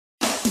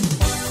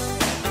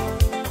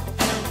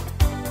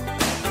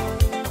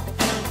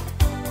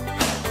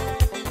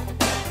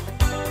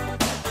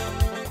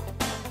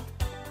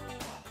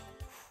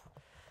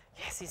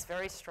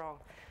very strong.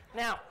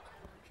 Now,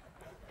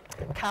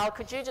 Carl,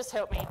 could you just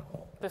help me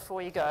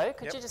before you go?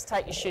 Could you just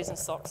take your shoes and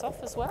socks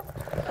off as well?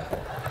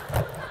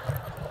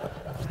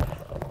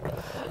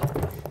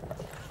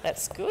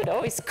 That's good.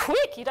 Oh, he's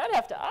quick. You don't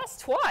have to ask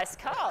twice,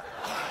 Carl.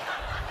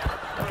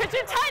 Could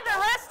you take the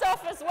rest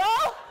off as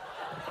well?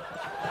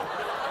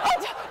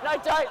 Oh,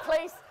 no, don't,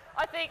 please.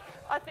 I think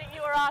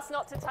you were asked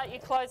not to take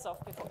your clothes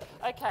off before.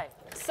 Okay,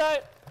 so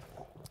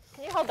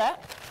can you hold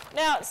that?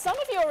 Now, some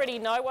of you already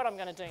know what I'm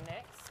going to do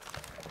next,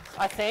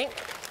 I think,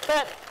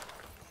 but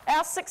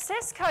our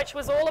success coach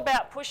was all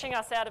about pushing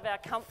us out of our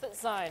comfort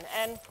zone,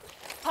 and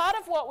part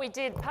of what we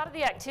did, part of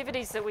the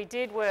activities that we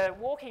did were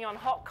walking on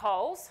hot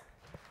coals,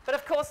 but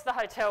of course the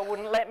hotel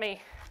wouldn't let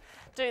me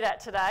do that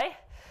today.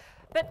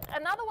 But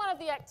another one of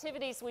the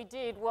activities we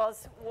did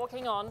was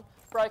walking on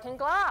broken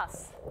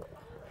glass.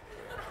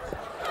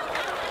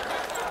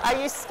 Are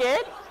you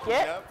scared?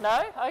 Yeah? Yep.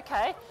 No?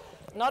 Okay.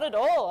 Not at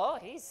all.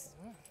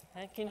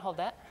 Oh, can you hold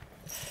that?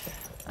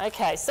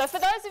 Okay, so for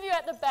those of you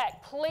at the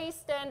back, please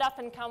stand up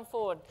and come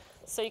forward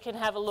so you can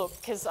have a look,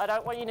 because I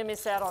don't want you to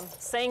miss out on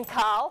seeing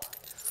Carl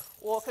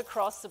walk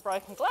across the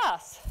broken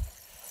glass.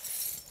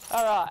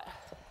 All right.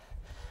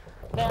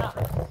 Now,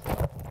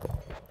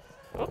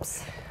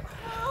 oops.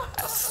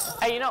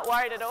 Are you not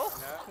worried at all?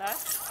 No. No?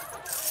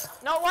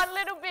 Not one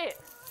little bit?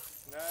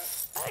 No.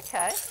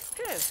 Okay,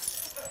 good.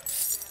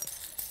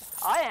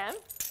 I am.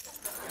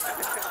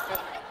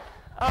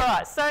 All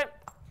right, so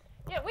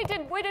yeah, we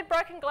did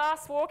broken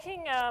glass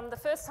walking. The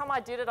first time I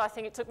did it, I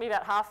think it took me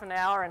about half an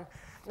hour, and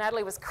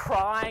Natalie was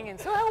crying and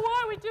said, "Oh,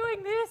 why are we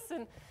doing this?"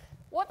 And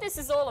what this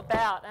is all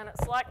about, and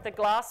it's like the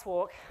glass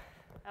walk,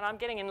 and I'm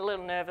getting a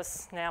little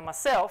nervous now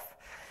myself,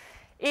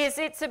 is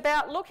it's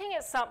about looking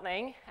at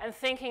something and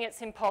thinking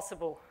it's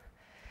impossible,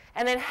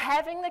 and then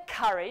having the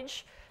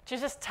courage to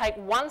just take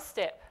one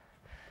step,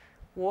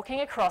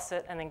 walking across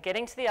it, and then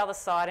getting to the other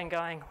side and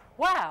going,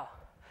 wow,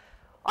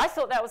 I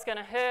thought that was going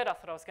to hurt, I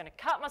thought I was going to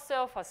cut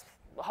myself,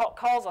 hot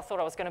coals, I thought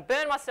I was going to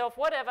burn myself,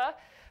 whatever,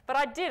 but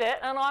I did it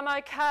and I'm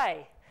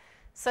okay.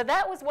 So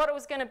that was what it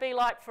was going to be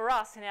like for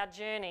us in our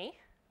journey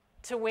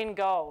to win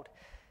gold.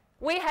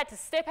 We had to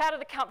step out of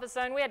the comfort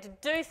zone, we had to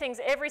do things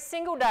every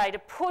single day to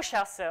push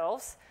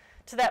ourselves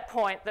to that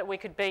point that we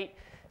could beat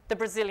the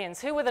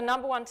Brazilians, who were the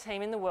 #1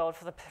 team in the world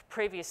for the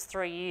previous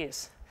 3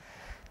 years.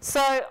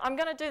 So I'm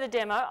going to do the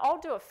demo. I'll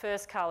do it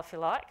first, Carl, if you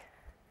like.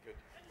 Good.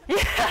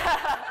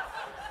 Yeah.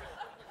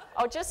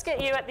 I'll just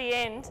get you at the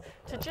end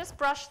to just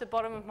brush the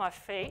bottom of my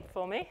feet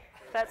for me,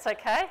 if that's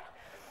okay,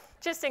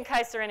 just in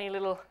case there are any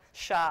little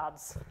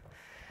shards.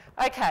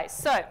 Okay,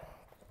 so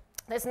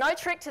there's no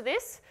trick to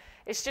this.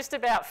 It's just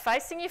about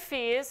facing your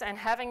fears and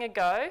having a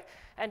go,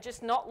 and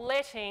just not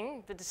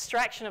letting the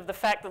distraction of the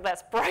fact that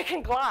that's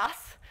broken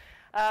glass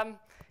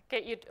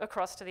get you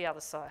across to the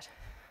other side.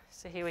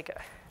 So here we go.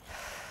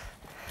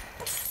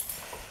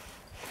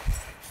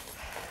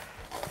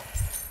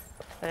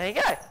 There you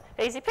go.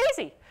 Easy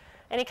peasy.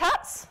 Any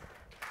cuts?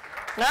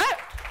 No?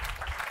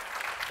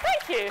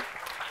 Thank you.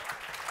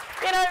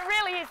 You know, it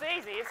really is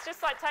easy. It's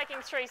just like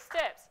taking 3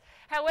 steps.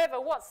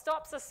 However, what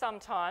stops us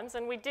sometimes,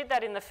 and we did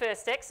that in the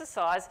first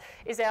exercise,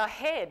 is our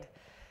head.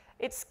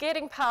 It's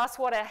getting past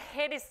what our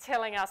head is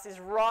telling us is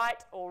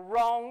right or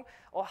wrong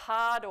or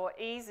hard or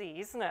easy,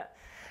 isn't it?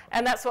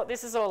 And that's what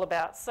this is all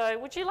about. So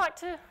would you like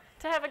to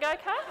have a go,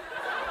 Carl?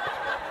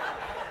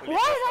 Why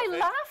are they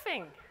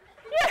laughing?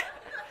 Yeah.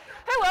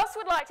 Who else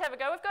would like to have a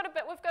go? We've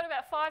got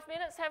about 5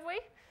 minutes, have we?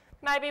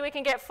 Maybe we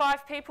can get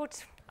 5 people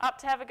up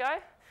to have a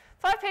go.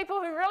 5 people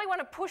who really want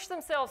to push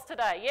themselves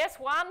today. Yes,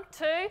 1,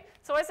 2.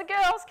 It's always the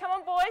girls. Come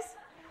on, boys.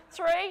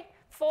 3,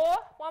 4.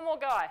 One more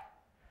guy.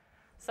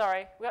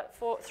 Sorry, we got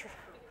 4. 3.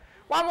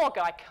 One more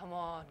guy. Come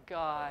on,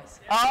 guys.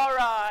 All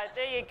right,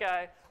 there you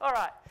go. All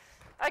right.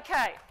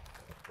 Okay.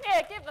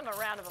 Yeah, give them a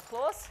round of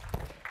applause.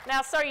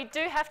 Now, sorry, you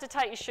do have to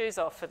take your shoes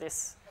off for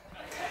this.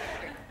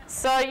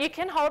 So you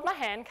can hold my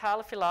hand, Carl,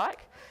 if you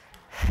like.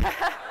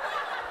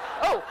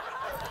 Oh,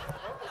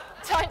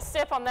 don't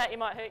step on that, you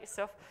might hurt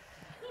yourself.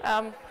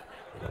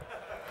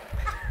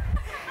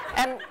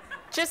 And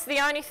just the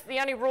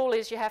only rule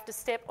is you have to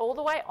step all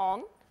the way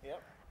on,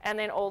 yep, and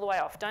then all the way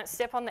off. Don't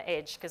step on the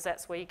edge, because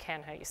that's where you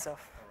can hurt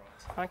yourself.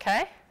 Right.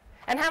 Okay?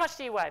 And how much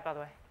do you weigh, by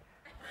the way?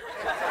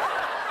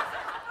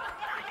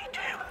 92.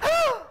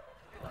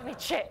 Let me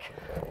check.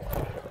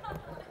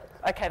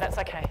 Okay, that's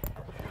okay.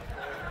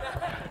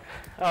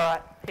 All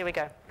right, here we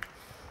go.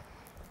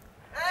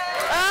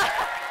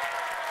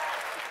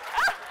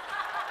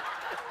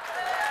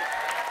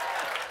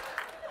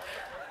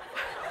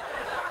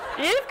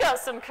 You've got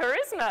some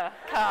charisma,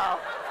 Carl.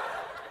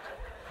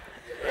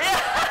 Yeah.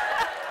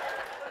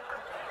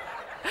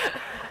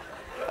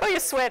 Oh, you're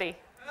sweaty.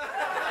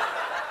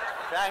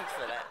 Thanks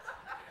for that.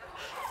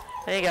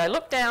 There you go.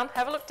 Look down.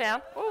 Have a look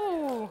down.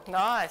 Ooh,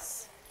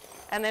 nice.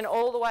 And then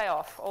all the way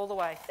off, all the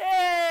way.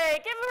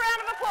 Hey, give a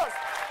round of applause.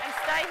 And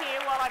stay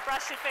here while I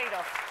brush your feet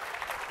off.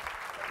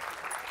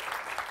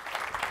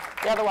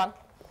 The other one.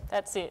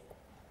 That's it.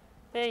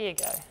 There you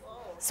go.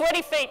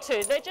 Sweaty feet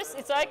too. They're just,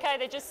 it's okay,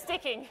 they're just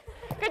sticking.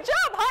 Good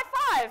job, high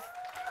five.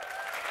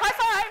 High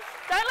five.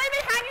 Don't leave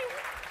me hanging.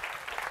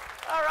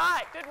 All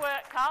right, good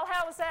work, Carl.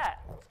 How was that?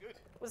 It was good.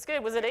 Was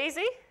good. Was it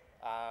easy?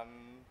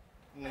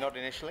 Not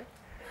initially.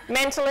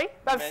 Mentally?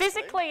 But Mentally.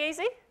 physically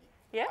easy?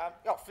 Yeah?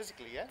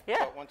 Physically, yeah. Yeah.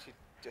 But once you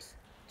just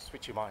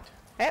switch your mind.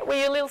 Yeah. Were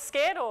you a little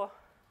scared or?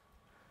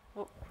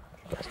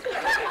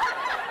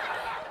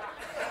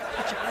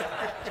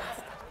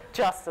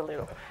 Just a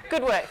little.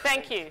 Good work.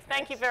 Thank you.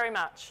 Thank you very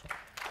much.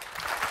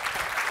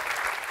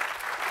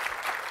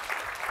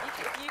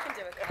 If you can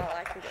do it, Carl,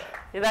 I can do it.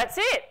 Yeah, that's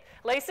it.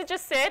 Lisa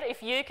just said,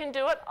 if you can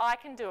do it, I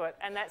can do it.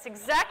 And that's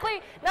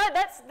exactly,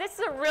 this is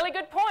a really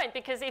good point,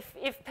 because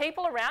if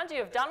people around you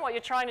have done what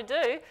you're trying to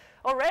do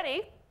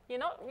already, you're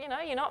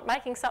not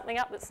making something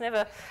up that's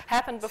never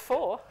happened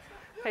before.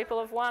 People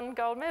have won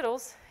gold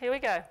medals. Here we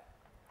go.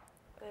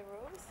 The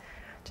rules?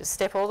 Just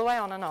step all the way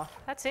on and off.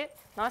 That's it.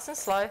 Nice and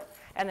slow.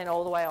 And then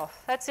all the way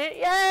off. That's it.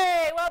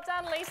 Yay! Well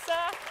done,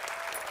 Lisa.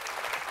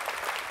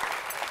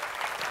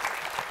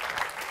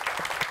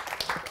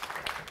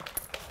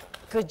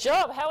 Good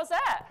job. How was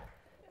that?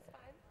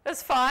 It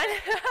was fine.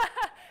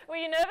 Were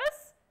you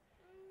nervous?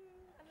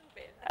 A little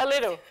bit. A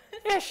little.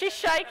 Yeah, she's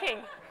shaking.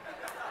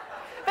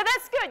 But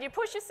that's good. You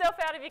push yourself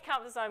out of your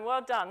comfort zone.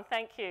 Well done.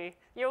 Thank you.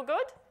 You all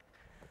good?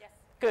 Yes.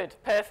 Good.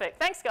 Perfect.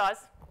 Thanks,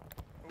 guys.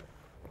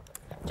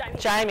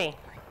 Jamie.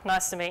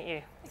 Nice to meet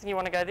you. You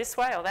want to go this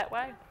way or that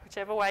way?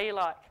 Whichever way you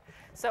like.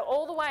 So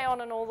all the way on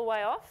and all the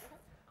way off.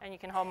 And you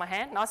can hold my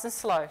hand. Nice and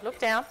slow. Look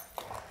down.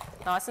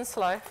 Nice and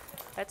slow.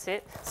 That's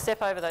it.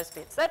 Step over those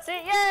bits. That's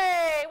it.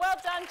 Yay! Well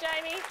done,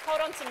 Jamie.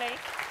 Hold on to me.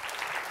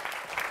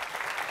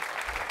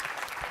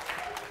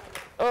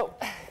 Oh,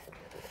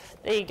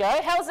 there you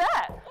go. How's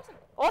that? Awesome.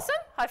 Awesome?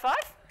 High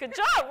five. Good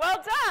job.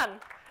 Well done.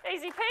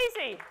 Easy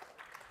peasy.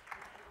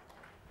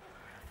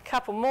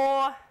 Couple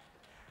more.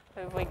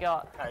 Who have we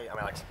got? Hey, I'm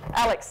Alex.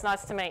 Alex,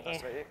 nice to meet you.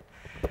 Nice to meet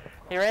you.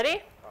 You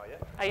ready? Oh, yeah?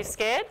 Are you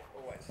scared?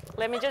 Always.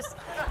 Let me just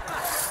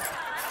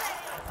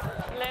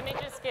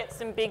get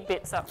some big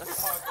bits up.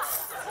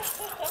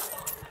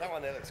 That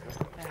one there looks good.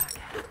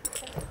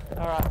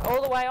 All right,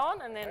 all the way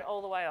on and then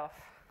all the way off.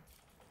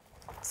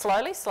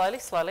 Slowly, slowly,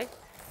 slowly,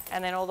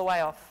 and then all the way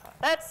off.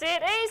 That's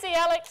it. Easy,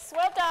 Alex.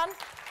 Well done.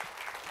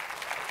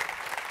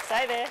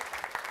 Stay there.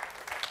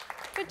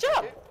 Good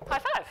job. High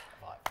five.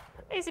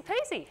 Easy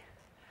peasy.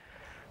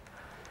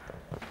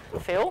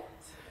 Phil?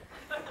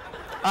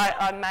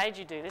 I made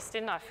you do this,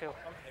 didn't I, Phil?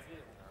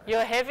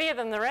 You're heavier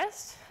than the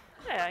rest?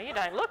 Yeah, you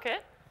don't look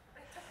it.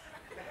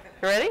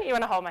 You ready? You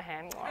want to hold my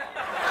hand? You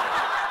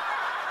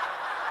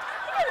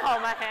can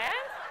hold my hand.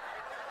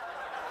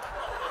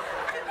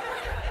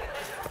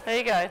 There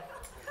you go.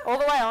 All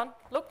the way on.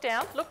 Look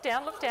down, look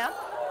down, look down.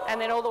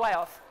 And then all the way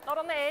off. Not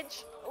on the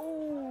edge.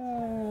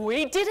 Ooh,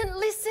 he didn't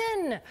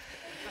listen.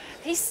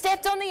 He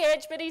stepped on the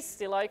edge, but he's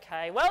still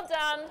okay. Well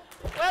done.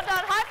 Well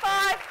done. High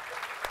five.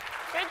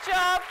 Good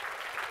job.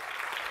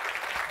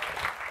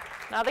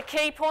 Another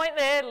key point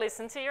there.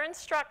 Listen to your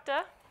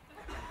instructor.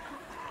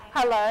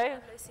 Hello.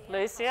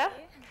 Lucia.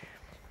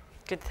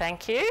 Good,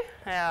 thank you.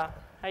 Now,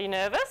 are you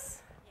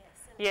nervous?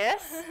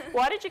 Yes. Yes?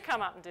 Why did you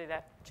come up and do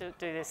that? Do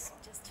this?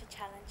 Just to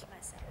challenge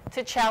myself.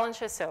 To challenge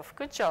herself.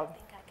 Good job. I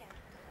think I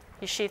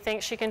can. She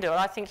thinks she can do it.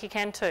 I think you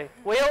can too.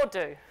 We all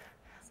do.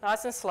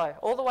 Nice and slow.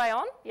 All the way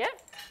on. Yeah.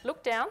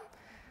 Look down.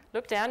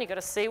 Look down. You've got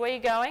to see where you're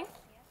going.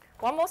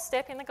 One more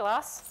step in the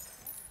glass.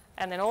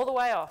 And then all the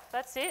way off.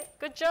 That's it.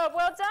 Good job.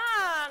 Well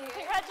done.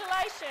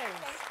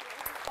 Congratulations.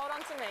 Hold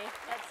on to me.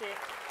 That's it.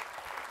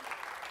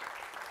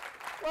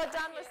 Well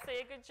done,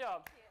 Lucia. Good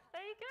job.